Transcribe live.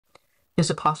Is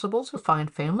it possible to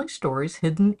find family stories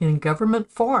hidden in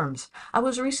government forms? I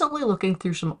was recently looking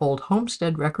through some old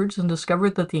homestead records and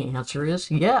discovered that the answer is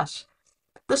yes.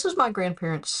 This is my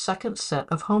grandparents' second set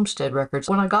of homestead records.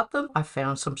 When I got them, I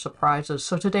found some surprises.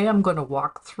 So today I'm going to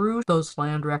walk through those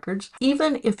land records.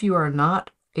 Even if you are not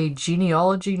a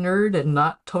genealogy nerd and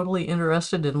not totally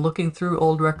interested in looking through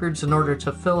old records in order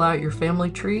to fill out your family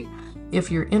tree, if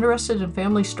you're interested in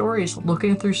family stories,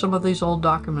 looking through some of these old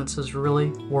documents is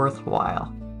really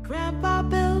worthwhile. Grandpa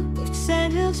built the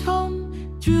sandhills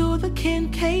home through the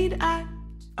Kincaid Act.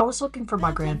 I was looking for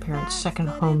my grandparents' second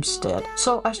homestead,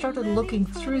 so I started looking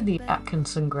through the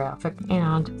Atkinson graphic,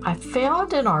 and I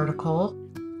found an article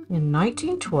in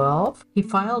 1912. He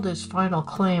filed his final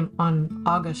claim on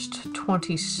August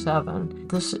 27.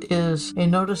 This is a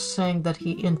notice saying that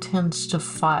he intends to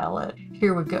file it.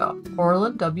 Here we go.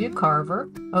 Orland W. Carver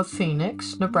of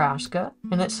Phoenix, Nebraska,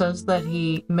 and it says that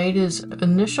he made his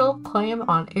initial claim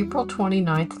on April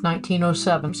 29th,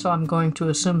 1907, so I'm going to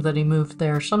assume that he moved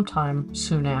there sometime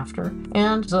soon after,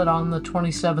 and that on the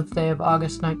 27th day of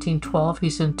August 1912,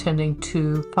 he's intending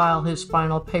to file his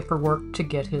final paperwork to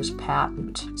get his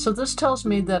patent. So this tells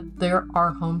me that there are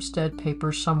homestead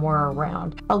papers somewhere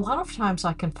around. A lot of times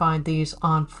I can find these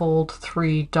on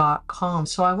fold3.com,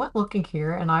 so I went looking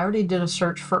here, and I already did a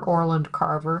search for Orland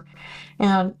Carver.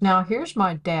 And now here's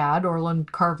my dad,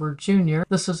 Orland Carver Jr.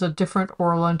 This is a different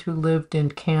Orland who lived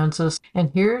in Kansas. And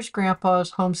here's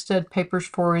Grandpa's homestead papers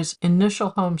for his initial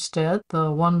homestead, the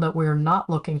one that we're not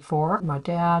looking for. My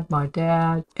dad.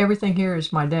 Everything here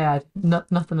is my dad.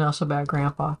 Nothing else about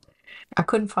Grandpa. I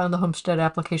couldn't find the homestead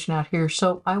application out here,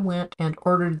 so I went and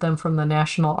ordered them from the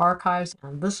National Archives,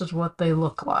 and this is what they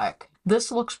look like.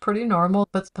 This looks pretty normal,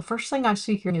 but the first thing I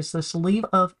see here is this leave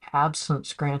of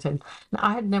absence granted. Now,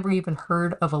 I had never even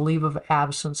heard of a leave of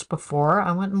absence before.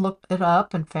 I went and looked it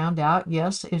up and found out,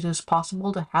 yes, it is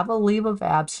possible to have a leave of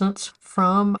absence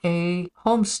from a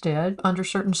homestead under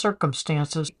certain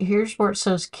circumstances. Here's where it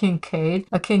says Kincaid.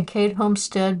 A Kincaid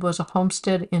homestead was a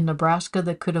homestead in Nebraska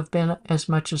that could have been as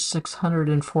much as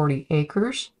 640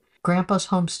 acres. Grandpa's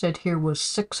homestead here was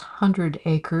 600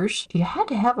 acres. You had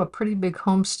to have a pretty big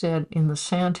homestead in the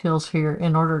sandhills here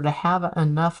in order to have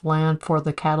enough land for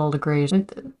the cattle to graze.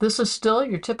 And this is still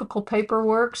your typical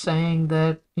paperwork saying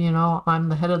that, I'm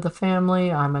the head of the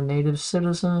family, I'm a native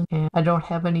citizen, and I don't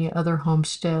have any other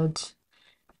homesteads.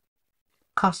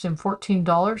 Cost him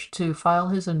 $14 to file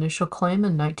his initial claim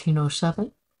in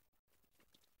 1907.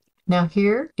 Now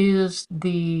here is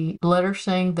the letter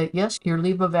saying that yes, your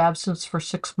leave of absence for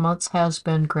 6 months has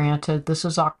been granted. This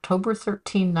is October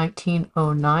 13,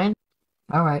 1909.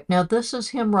 All right, now this is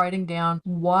him writing down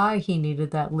why he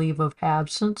needed that leave of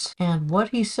absence. And what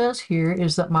he says here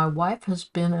is that my wife has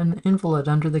been an invalid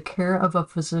under the care of a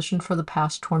physician for the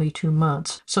past 22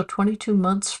 months. So 22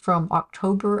 months from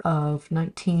October of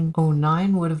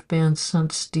 1909 would have been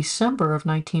since December of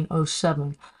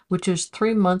 1907. Which is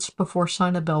 3 months before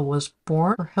Sinabel was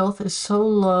born. Her health is so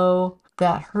low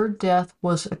that her death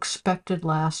was expected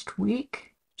last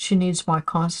week. She needs my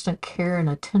constant care and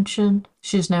attention.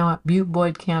 She's now at Butte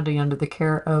Boyd County under the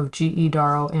care of G.E.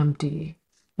 Darrow, M.D.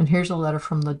 And here's a letter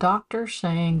from the doctor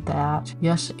saying that,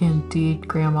 yes, indeed,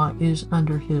 Grandma is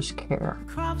under his care.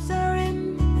 Crops are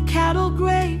in, the cattle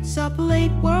graze up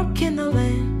late, work in the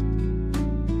land.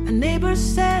 A neighbor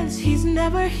says he's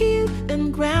never healed,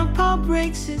 and Grandpa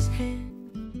breaks his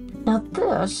hand. Now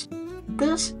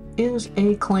this is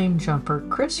a claim jumper,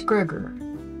 Chris Greger,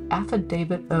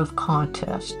 affidavit of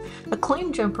contest. A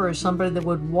claim jumper is somebody that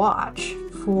would watch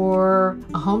for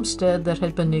a homestead that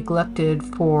had been neglected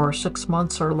for 6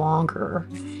 months or longer.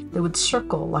 They would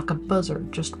circle like a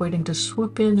buzzard, just waiting to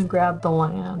swoop in and grab the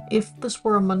land. If this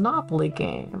were a Monopoly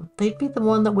game, they'd be the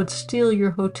one that would steal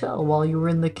your hotel while you were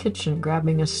in the kitchen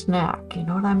grabbing a snack. You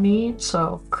know what I mean?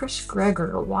 So, Chris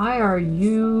Greger, why are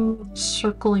you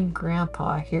circling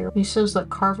Grandpa here? He says that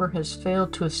Carver has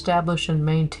failed to establish and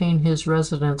maintain his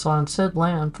residence on said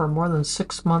land for more than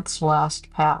 6 months last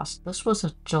past. This was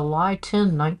a July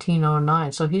 10,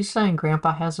 1909. So he's saying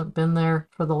Grandpa hasn't been there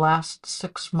for the last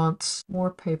 6 months. More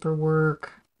paperwork.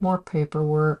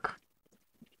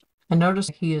 I notice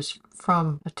he is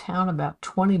from a town about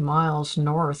 20 miles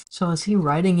north. So is he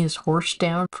riding his horse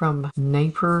down from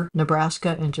Napier,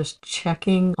 Nebraska, and just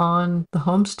checking on the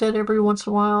homestead every once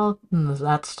in a while?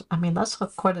 That's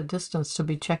quite a distance to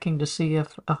be checking to see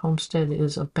if a homestead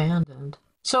is abandoned.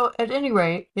 So at any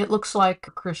rate, it looks like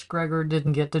Chris Greger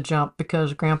didn't get to jump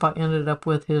because Grandpa ended up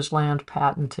with his land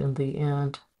patent in the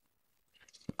end.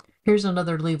 Here's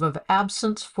another leave of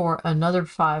absence for another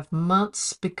 5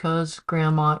 months because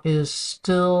Grandma is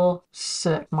still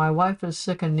sick. My wife is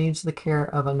sick and needs the care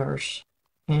of a nurse.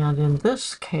 And in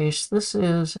this case, this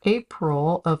is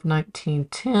April of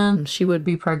 1910. She would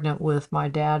be pregnant with my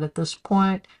dad at this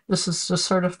point. This is to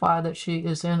certify that she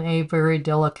is in a very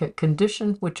delicate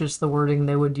condition, which is the wording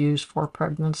they would use for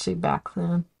pregnancy back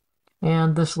then.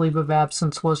 And this leave of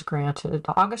absence was granted.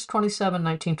 August 27,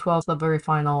 1912, the very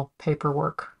final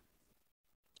paperwork.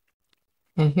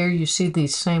 And here you see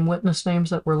these same witness names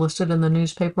that were listed in the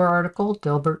newspaper article,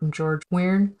 Delbert and George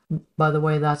Weirn. By the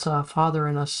way, that's a father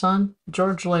and a son.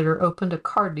 George later opened a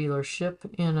car dealership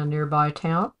in a nearby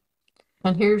town.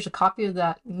 And here's a copy of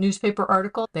that newspaper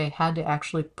article. They had to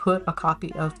actually put a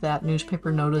copy of that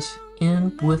newspaper notice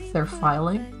in with their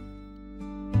filing.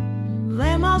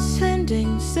 Them all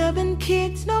sending 7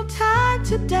 kids, no time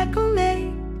to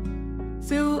decorate.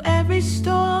 Through every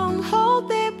storm, hold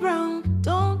their brown,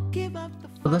 don't give up.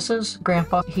 This is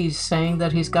Grandpa. He's saying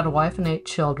that he's got a wife and 8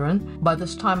 children. By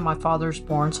this time, my father's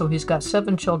born, so he's got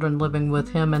 7 children living with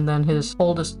him, and then his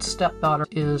oldest stepdaughter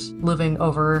is living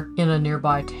over in a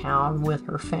nearby town with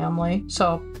her family.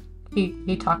 So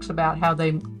he talks about how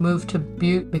they moved to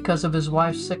Butte because of his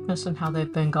wife's sickness and how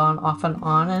they've been gone off and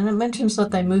on. And it mentions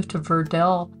that they moved to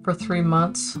Verdell for 3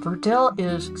 months. Verdell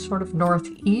is sort of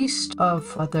northeast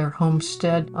of their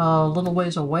homestead, a little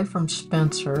ways away from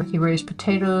Spencer. He raised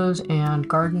potatoes and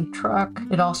garden truck.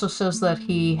 It also says that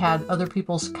he had other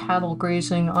people's cattle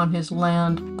grazing on his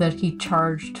land, that he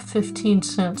charged 15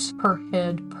 cents per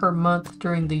head per month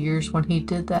during the years when he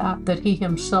did that he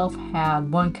himself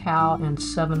had 1 cow and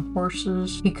 7 horses.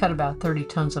 He cut about 30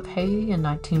 tons of hay in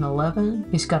 1911.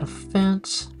 He's got a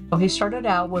fence. He started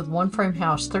out with 1 frame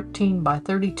house, 13 by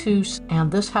 32,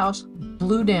 and this house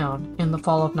blew down in the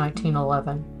fall of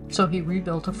 1911. So he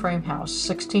rebuilt a frame house,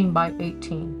 16 by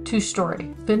 18,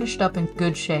 2-story, finished up in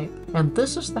good shape. And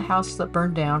this is the house that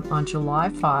burned down on July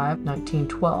 5,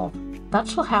 1912.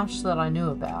 That's the house that I knew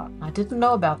about. I didn't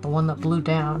know about the one that blew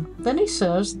down. Then he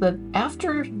says that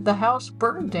after the house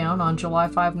burned down on July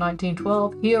 5,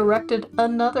 1912, he erected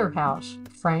another house,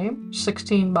 frame,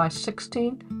 16 by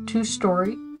 16,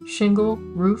 2-story, shingle,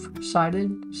 roof,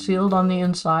 sided, sealed on the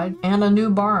inside, and a new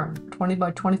barn, 20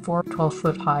 by 24, 12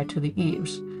 foot high to the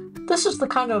eaves. This is the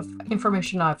kind of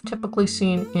information I've typically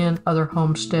seen in other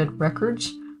homestead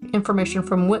records, information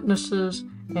from witnesses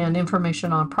and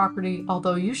information on property,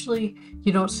 although usually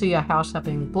you don't see a house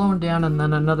having blown down and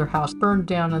then another house burned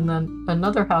down and then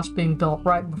another house being built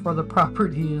right before the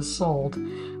property is sold.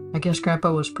 I guess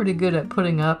Grandpa was pretty good at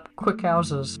putting up quick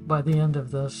houses by the end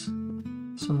of this.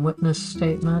 Some witness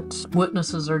statements.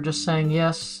 Witnesses are just saying,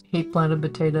 yes, he planted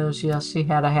potatoes, yes, he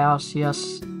had a house,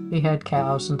 yes, he had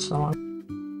cows, and so on.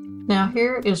 Now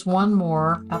here is one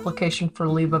more application for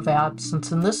leave of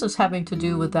absence, and this is having to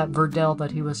do with that Verdell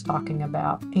that he was talking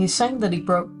about. He's saying that he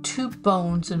broke 2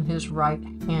 bones in his right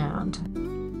hand,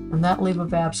 and that leave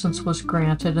of absence was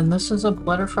granted, and this is a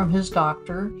letter from his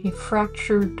doctor. He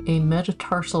fractured a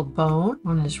metatarsal bone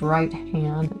on his right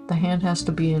hand. The hand has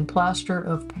to be in plaster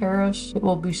of Paris. It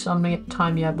will be some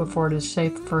time yet before it is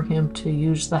safe for him to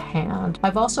use the hand.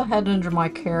 I've also had under my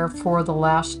care for the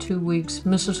last 2 weeks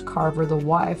Mrs. Carver, the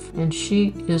wife, and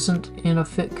she isn't in a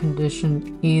fit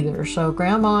condition either. So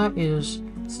Grandma is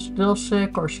still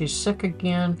sick, or she's sick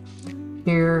again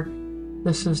here.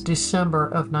 This is December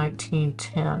of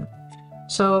 1910.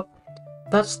 So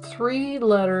that's 3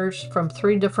 letters from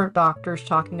 3 different doctors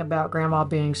talking about Grandma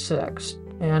being sick.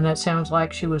 And it sounds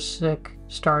like she was sick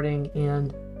starting in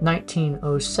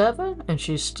 1907, and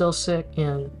she's still sick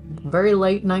in very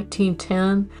late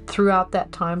 1910. Throughout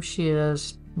that time, she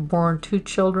has born 2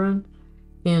 children.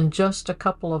 In just a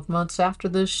couple of months after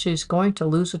this, she's going to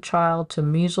lose a child to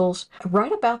measles.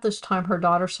 Right about this time, her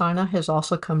daughter Sina has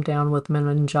also come down with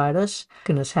meningitis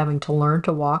and is having to learn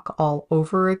to walk all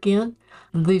over again.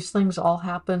 These things all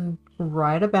happen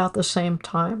right about the same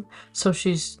time. So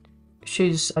she's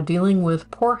dealing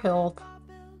with poor health,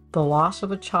 the loss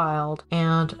of a child,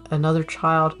 and another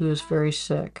child who is very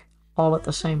sick, all at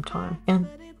the same time. And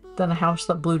then a house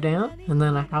that blew down, and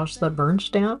then a house that burns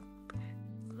down.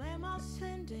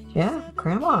 Yeah,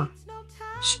 Grandma.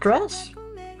 Stress.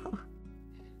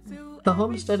 The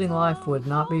homesteading life would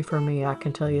not be for me, I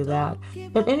can tell you that.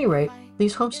 At any rate,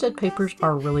 these homestead papers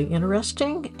are really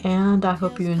interesting, and I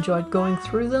hope you enjoyed going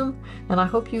through them, and I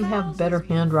hope you have better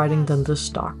handwriting than this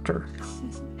doctor.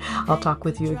 I'll talk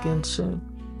with you again soon.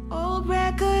 Old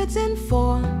records and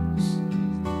forms,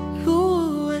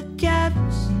 who would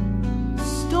gather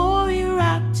story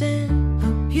wrapped in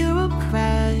a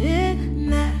bureaucratic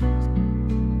net.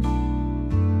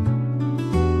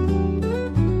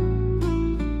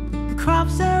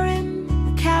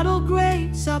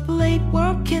 up late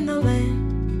working the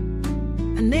land.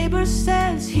 A neighbor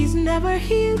says he's never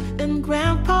healed, and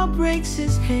Grandpa breaks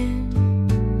his hand.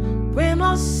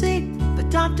 Grandma's sick, but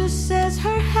doctor says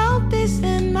her health is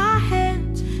in my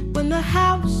hands. When the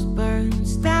house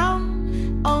burns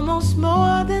down, almost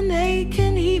more than they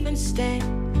can even stand,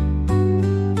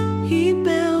 he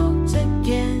built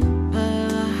again a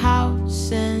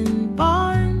house and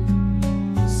barn,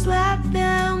 slapped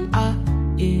them up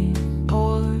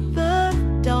or the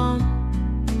dawn.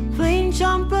 Plane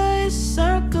jumper is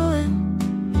circling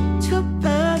to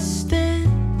burst in.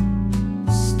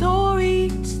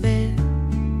 Stories there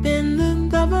been the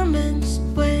government's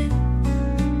win.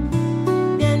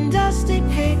 And dusty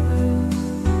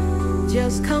papers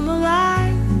just come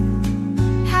alive.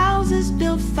 Houses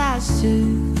built faster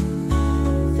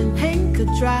than paint could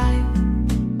dry.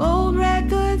 Old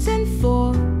records and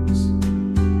 4